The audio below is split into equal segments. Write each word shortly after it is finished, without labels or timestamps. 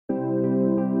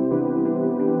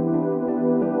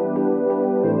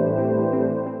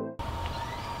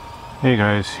Hey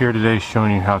guys, here today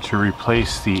showing you how to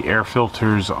replace the air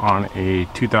filters on a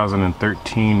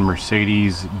 2013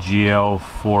 Mercedes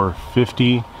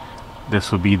GL450.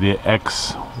 This would be the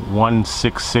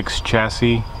X166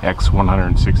 chassis,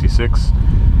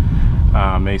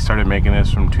 X166. They started making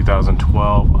this from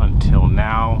 2012 until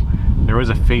now. There was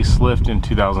a facelift in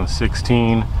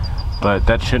 2016, but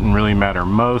that shouldn't really matter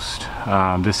most.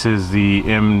 This is the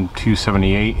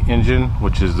M278 engine,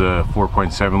 which is the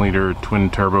 4.7 liter twin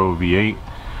turbo V8.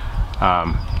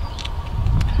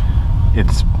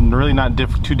 It's really not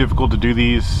too difficult to do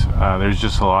these. There's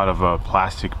just a lot of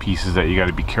plastic pieces that you got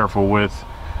to be careful with.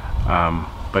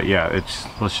 But yeah,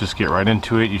 let's just get right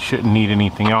into it. You shouldn't need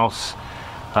anything else.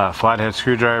 Flathead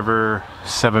screwdriver,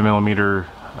 7mm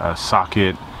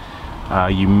socket.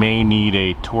 You may need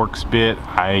a Torx bit.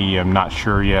 I am not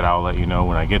sure yet. I'll let you know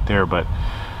when I get there. But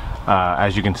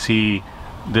as you can see,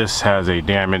 this has a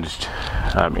damaged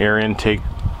air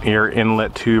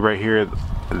inlet tube right here.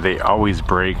 They always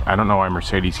break. I don't know why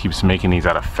Mercedes keeps making these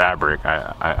out of fabric.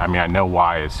 I mean, I know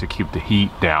why. It's to keep the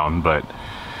heat down, but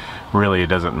really it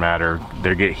doesn't matter.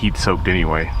 They get heat soaked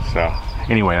anyway. So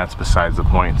anyway, that's besides the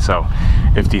point. So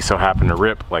if these so happen to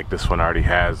rip, like this one already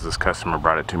has, this customer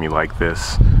brought it to me like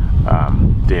this,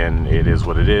 then it is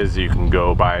what it is. You can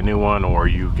go buy a new one, or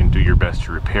you can do your best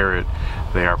to repair it.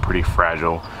 They are pretty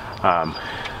fragile.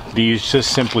 These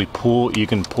just simply pull. You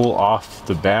can pull off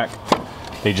the back.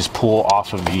 They just pull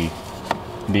off of the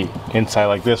inside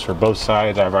like this for both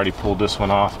sides. I've already pulled this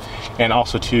one off. And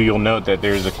also too, you'll note that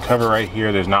there's a cover right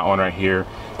here. There's not one right here.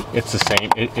 It's the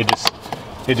same.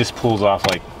 It just pulls off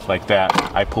like that.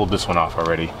 I pulled this one off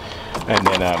already. And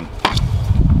then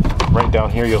right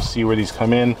down here, you'll see where these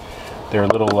come in. There are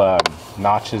little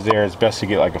notches there. It's best to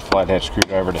get like a flathead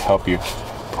screwdriver to help you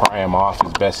pry them off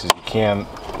as best as you can.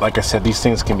 Like I said, these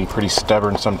things can be pretty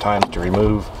stubborn sometimes to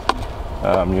remove.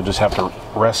 You'll just have to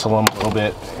wrestle them a little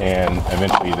bit, and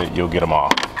eventually you'll get them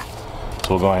off.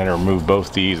 So we'll go ahead and remove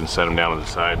both these and set them down to the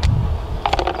side.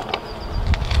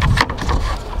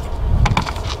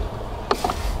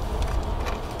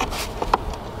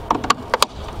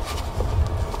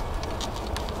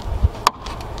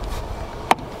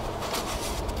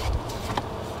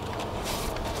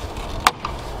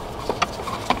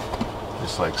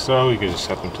 Just like so. You can just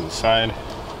set them to the side.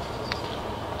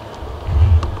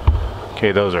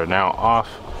 Okay, those are now off.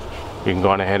 You can go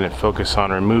on ahead and focus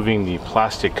on removing the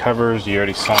plastic covers. You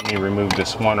already saw me remove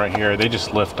this one right here. They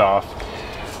just lift off.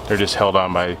 They're just held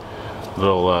on by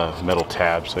little metal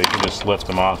tabs, so you can just lift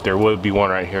them off. There would be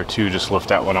one right here too. Just lift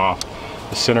that one off.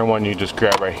 The center one you just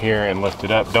grab right here and lift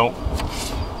it up. Don't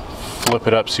flip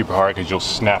it up super hard because you'll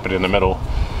snap it in the middle.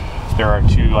 There are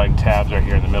two like tabs right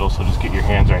here in the middle, so just get your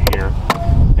hands right here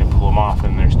and pull them off,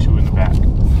 and there's two in the back.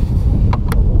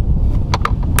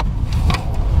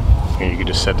 And you can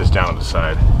just set this down on the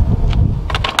side.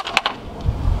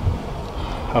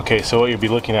 Okay, so what you'll be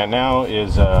looking at now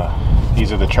is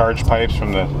these are the charge pipes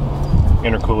from the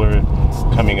intercooler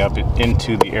coming up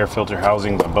into the air filter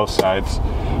housings on both sides.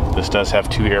 This does have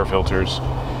two air filters.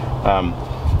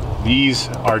 These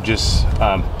are just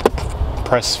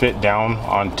press fit down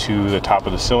onto the top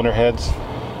of the cylinder heads.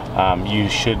 You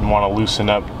should want to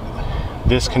loosen up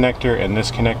this connector and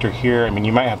this connector here. I mean,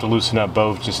 you might have to loosen up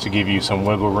both just to give you some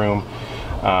wiggle room,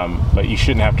 but you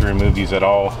shouldn't have to remove these at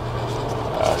all.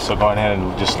 So go ahead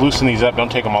and just loosen these up. Don't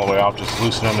take them all the way off, just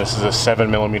loosen them. This is a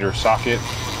 7mm socket.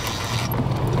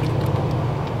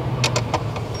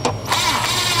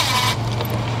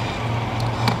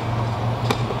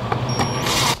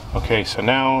 Okay, so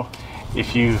now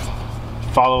if you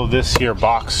follow this here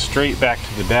box straight back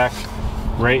to the back,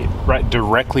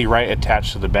 directly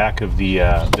attached to the back of the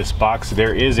this box,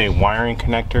 there is a wiring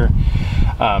connector.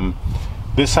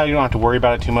 This side you don't have to worry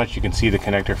about it too much. You can see the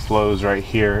connector flows right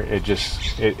here. It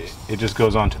just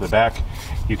goes onto the back.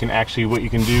 You can actually, what you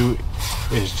can do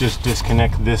is just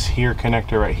disconnect this here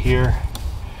connector right here.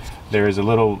 There is a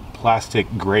little plastic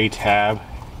gray tab.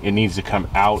 It needs to come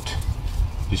out.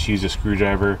 Just use a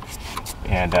screwdriver,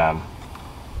 and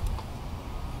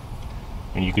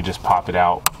you could just pop it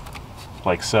out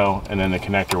like so, and then the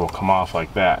connector will come off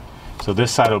like that. So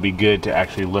this side will be good to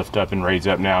actually lift up and raise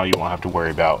up now. You won't have to worry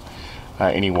about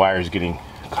any wires getting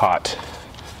caught.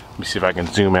 Let me see if I can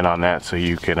zoom in on that so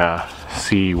you can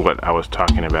see what I was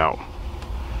talking about.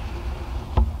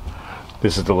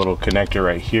 This is the little connector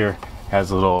right here. It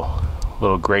has a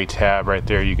little gray tab right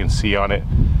there you can see on it.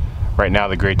 Right now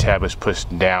the gray tab is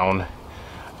pushed down.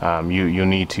 You'll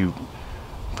need to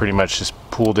pretty much just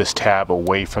pull this tab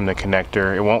away from the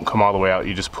connector. It won't come all the way out.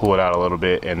 You just pull it out a little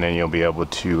bit, and then you'll be able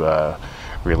to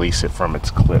release it from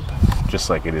its clip. just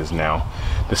like it is now.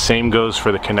 The same goes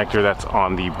for the connector that's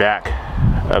on the back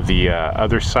of the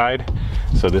other side.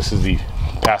 So this is the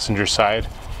passenger side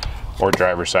or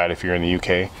driver side if you're in the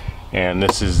UK, and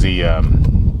this is the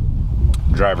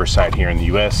driver side here in the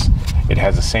US. It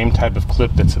has the same type of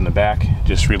clip that's in the back.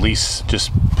 Just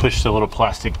push the little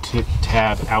plastic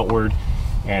tab outward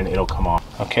and it'll come off.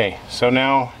 Okay, so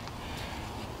now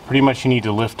pretty much you need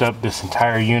to lift up this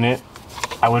entire unit.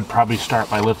 I would probably start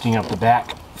by lifting up the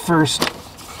back first.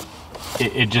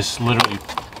 It just literally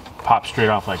pops straight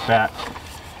off like that,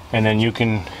 and then you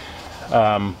can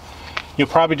you'll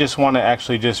probably just want to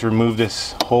actually just remove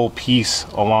this whole piece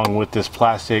along with this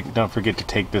plastic. Don't forget to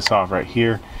take this off right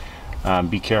here.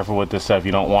 Be careful with this stuff.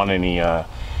 You don't want any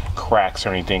cracks or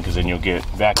anything, because then you'll get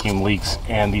vacuum leaks,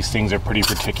 and these things are pretty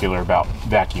particular about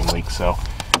vacuum leaks. So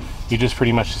you just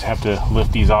pretty much just have to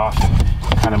lift these off,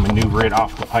 kind of maneuver it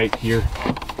off the pipe here.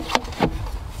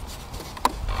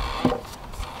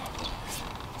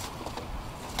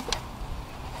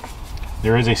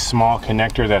 There is a small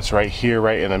connector that's right here,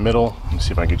 right in the middle. Let's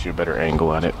see if I can get you a better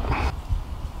angle at it.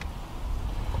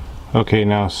 Okay,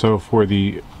 now so for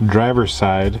the driver's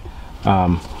side,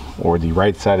 or the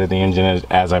right side of the engine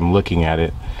as I'm looking at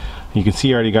it, you can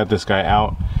see I already got this guy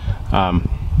out.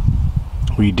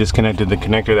 We disconnected the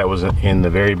connector that was in the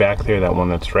very back there, that one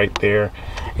that's right there.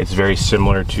 It's very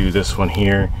similar to this one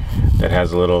here that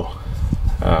has a little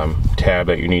tab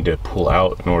that you need to pull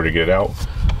out in order to get it out.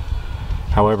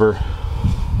 However,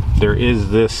 there is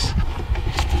this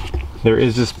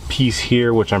piece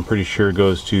here which I'm pretty sure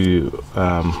goes to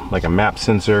like a map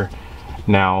sensor.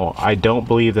 Now I don't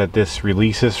believe that this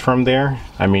releases from there.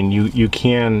 I mean, you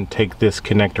can take this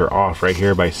connector off right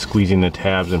here by squeezing the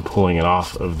tabs and pulling it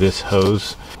off of this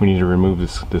hose. We need to remove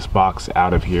this box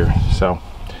out of here. So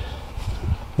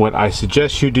what I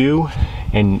suggest you do,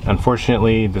 and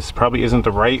unfortunately this probably isn't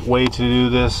the right way to do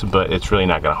this, but it's really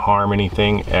not going to harm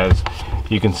anything. As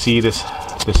you can see, this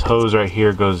hose right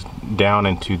here goes down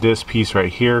into this piece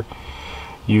right here.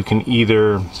 You can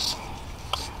either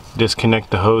disconnect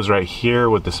the hose right here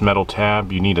with this metal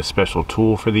tab. You need a special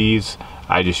tool for these.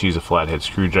 I just use a flathead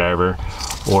screwdriver,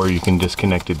 or you can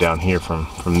disconnect it down here from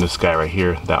this guy right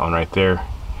here, that one right there.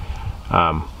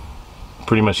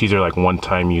 Pretty much these are like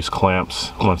one-time use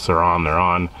clamps. Once they're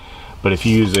on. But if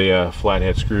you use a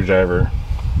flathead screwdriver,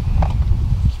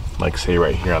 like say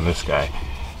right here on this guy,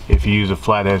 if you use a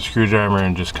flathead screwdriver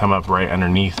and just come up right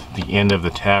underneath the end of the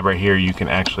tab right here, you can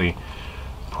actually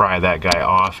pry that guy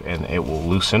off and it will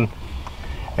loosen.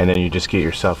 And then you just get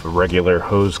yourself a regular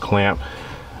hose clamp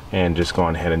and just go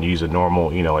on ahead and use a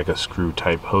normal, you know, like a screw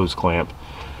type hose clamp,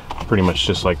 pretty much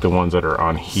just like the ones that are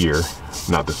on here.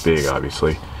 Not this big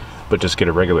obviously, but just get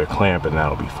a regular clamp and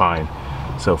that'll be fine.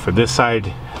 So for this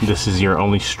side, this is your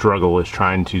only struggle, is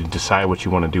trying to decide what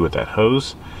you want to do with that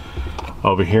hose.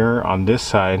 Over here on this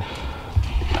side,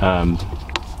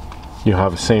 you'll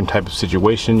have the same type of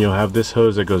situation. You'll have this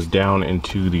hose that goes down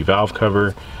into the valve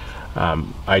cover.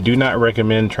 I do not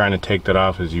recommend trying to take that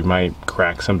off, as you might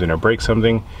crack something or break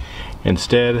something.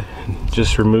 Instead,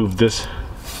 just remove this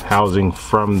housing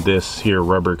from this here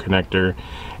rubber connector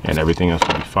and everything else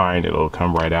will be fine. It'll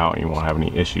come right out and you won't have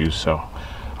any issues. So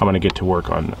I'm going to get to work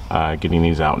on getting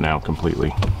these out now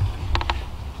completely.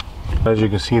 As you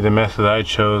can see, the method I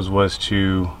chose was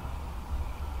to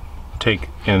take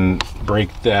and break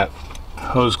that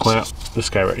hose clamp, this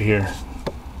guy right here,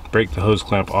 break the hose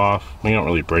clamp off. Well, you don't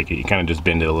really break it, you kind of just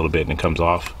bend it a little bit and it comes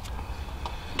off.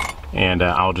 And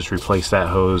I'll just replace that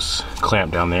hose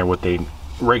clamp down there with a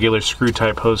regular screw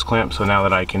type hose clamp. So now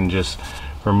that I can just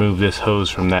remove this hose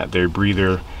from that there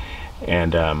breather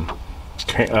and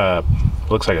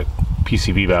looks like a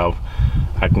PCV valve,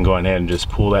 I can go ahead and just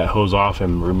pull that hose off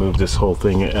and remove this whole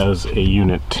thing as a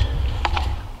unit.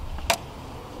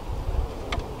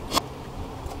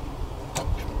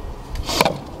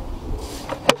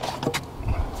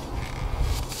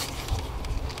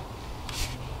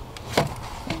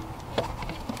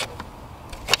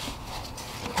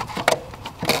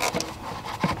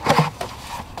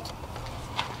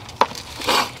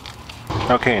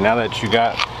 Okay, now that you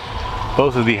got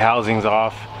both of the housings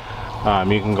off,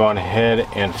 you can go on ahead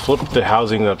and flip the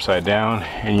housings upside down,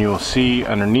 and you will see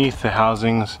underneath the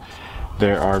housings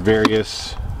there are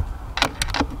various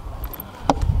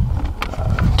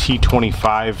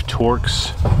T25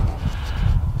 Torx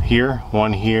here,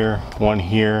 one here, one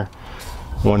here,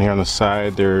 one here on the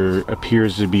side. There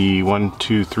appears to be 1,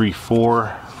 2, 3,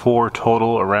 4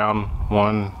 total around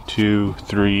 1, 2,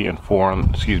 3, and 4 on,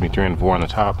 excuse me, 3 and 4 on the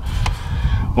top.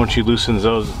 Once you loosen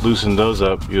those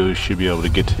up, you should be able to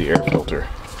get to the air filter.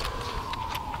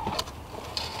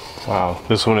 Wow,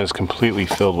 this one is completely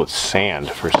filled with sand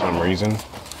for some reason.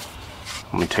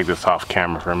 Let me take this off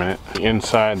camera for a minute. The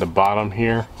inside, the bottom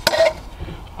here,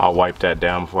 I'll wipe that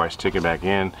down before I stick it back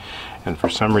in. And for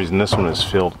some reason this one is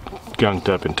filled, gunked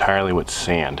up entirely with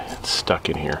sand. It's stuck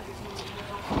in here.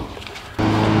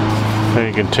 Now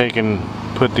you can take and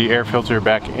put the air filter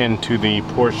back into the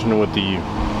portion with the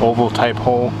oval type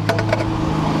hole.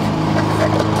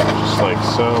 Just like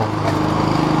so.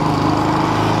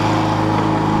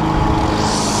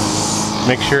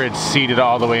 Make sure it's seated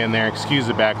all the way in there. Excuse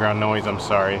the background noise, I'm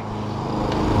sorry.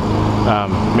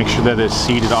 Make sure that it's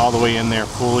seated all the way in there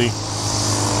fully.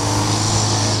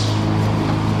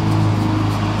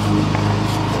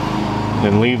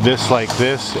 Then leave this like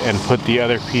this and put the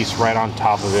other piece right on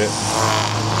top of it.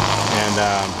 And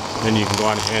then you can go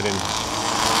on ahead and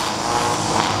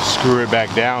screw it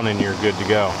back down and you're good to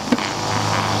go.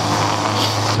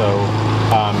 So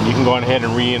you can go on ahead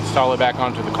and reinstall it back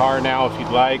onto the car now if you'd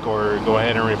like, or go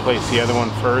ahead and replace the other one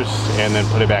first and then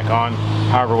put it back on.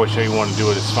 However, which way you want to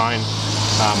do it is fine.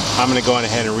 I'm going to go on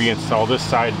ahead and reinstall this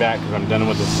side back because I'm done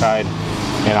with this side,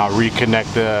 and I'll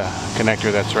reconnect the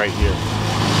connector that's right here.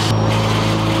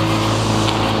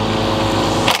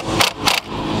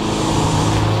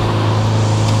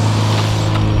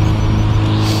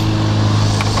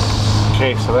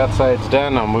 Okay, so that side's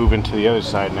done. I'll move into the other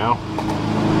side now.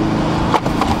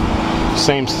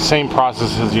 Same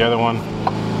process as the other one.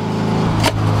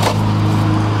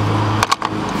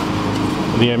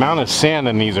 The amount of sand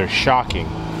in these are shocking.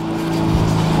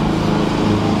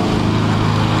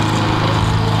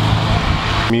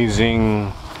 I'm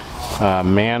using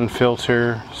Man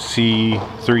Filter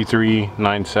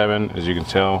C3397, as you can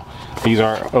tell. These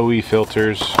are OE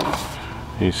filters.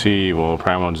 You see, well,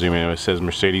 probably won't zoom in. It says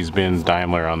Mercedes-Benz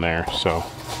Daimler on there. So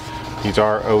these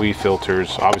are OE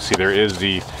filters. Obviously, there is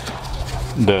the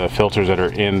filters that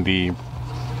are in the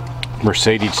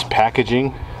Mercedes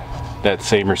packaging that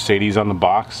say Mercedes on the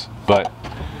box, but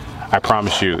I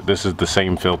promise you this is the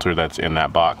same filter that's in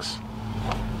that box.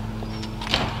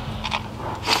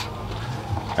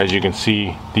 As you can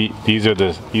see, these are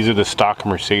the stock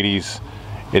Mercedes.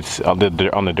 It's on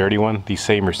the dirty one. These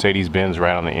say Mercedes-Benz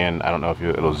right on the end. I don't know if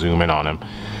it'll zoom in on them,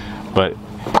 but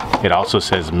it also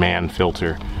says Man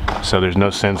Filter. So there's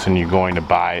no sense in you going to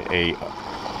buy a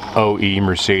OE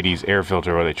Mercedes air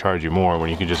filter where they charge you more when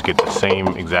you can just get the same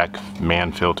exact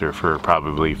Man filter for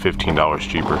probably $15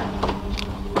 cheaper.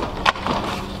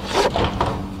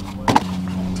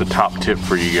 It's a top tip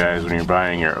for you guys when you're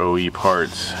buying your OE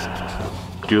parts.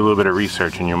 Do a little bit of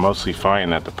research and you'll mostly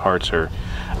find that the parts are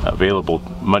available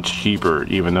much cheaper,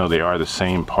 even though they are the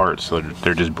same parts, so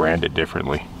they're just branded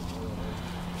differently.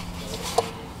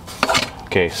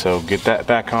 Okay, so get that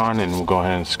back on and we'll go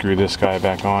ahead and screw this guy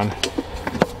back on.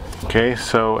 Okay,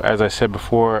 so as I said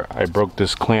before, I broke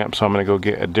this clamp, so I'm going to go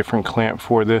get a different clamp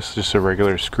for this, just a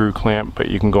regular screw clamp, but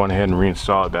you can go on ahead and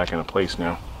reinstall it back into place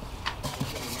now.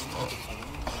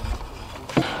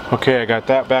 Okay, I got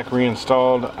that back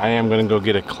reinstalled. I am going to go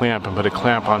get a clamp and put a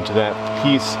clamp onto that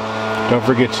piece. Don't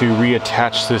forget to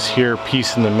reattach this here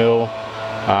piece in the middle,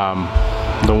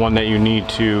 the one that you need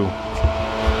to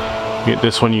get.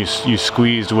 This one you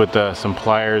squeezed with some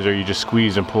pliers, or you just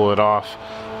squeeze and pull it off.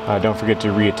 Don't forget to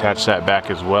reattach that back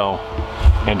as well,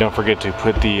 and don't forget to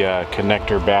put the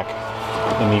connector back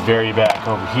in the very back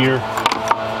over here.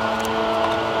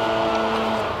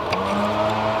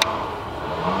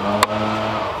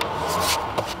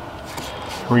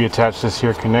 Reattach this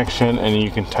here connection, and you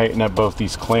can tighten up both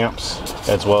these clamps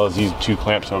as well as these two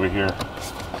clamps over here,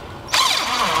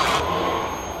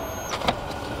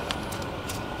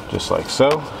 just like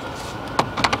so.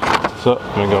 So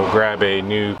I'm gonna go grab a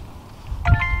new.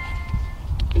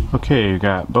 Okay, you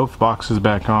got both boxes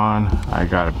back on. I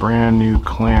got a brand new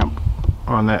clamp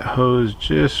on that hose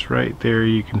just right there,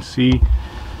 you can see.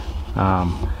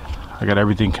 I got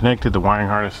everything connected. The wiring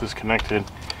harness is connected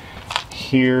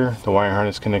here, the wiring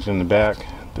harness connected in the back.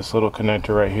 This little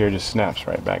connector right here just snaps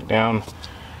right back down,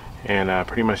 and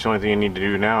pretty much the only thing you need to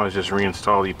do now is just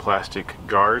reinstall the plastic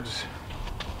guards.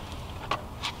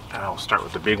 I'll start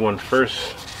with the big one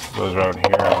first. Goes right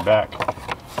here on the back.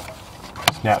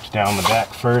 Snaps down the back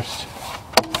first,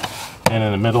 and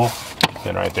in the middle,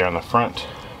 then right there on the front,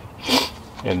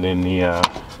 and then the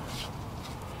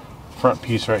front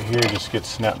piece right here just gets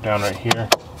snapped down right here,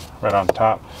 right on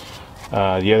top.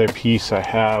 The other piece I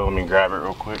have, let me grab it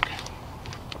real quick.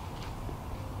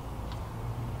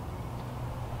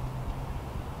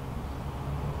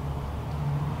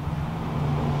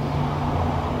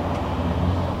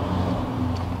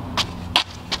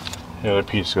 The other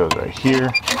piece goes right here,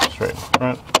 just right in the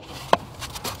front.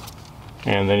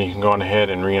 And then you can go on ahead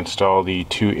and reinstall the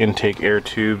 2 intake air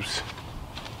tubes.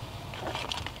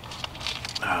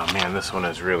 Oh man, this one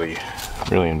is really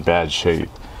in bad shape.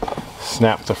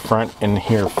 Snap the front in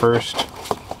here first.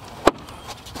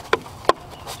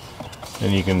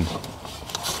 Then you can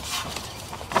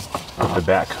put the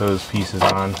back hose pieces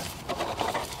on.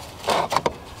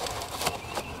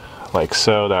 Like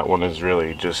so. That one is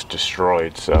really just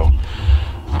destroyed, so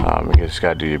you just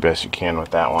gotta do your best you can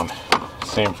with that one.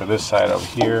 Same for this side over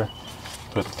here.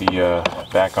 Put the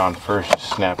back on first,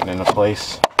 snap it into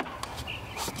place.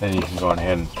 Then you can go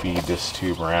ahead and feed this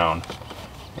tube around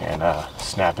and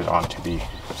snap it onto the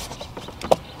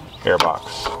air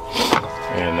box.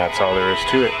 And that's all there is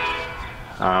to it.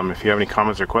 If you have any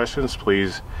comments or questions,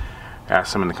 please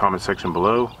ask them in the comment section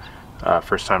below.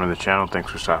 First time in the channel,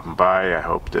 thanks for stopping by. I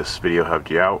hope this video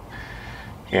helped you out.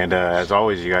 And as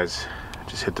always, you guys,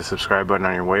 just hit the subscribe button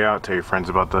on your way out. Tell your friends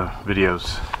about the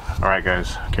videos. Alright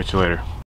guys, catch you later.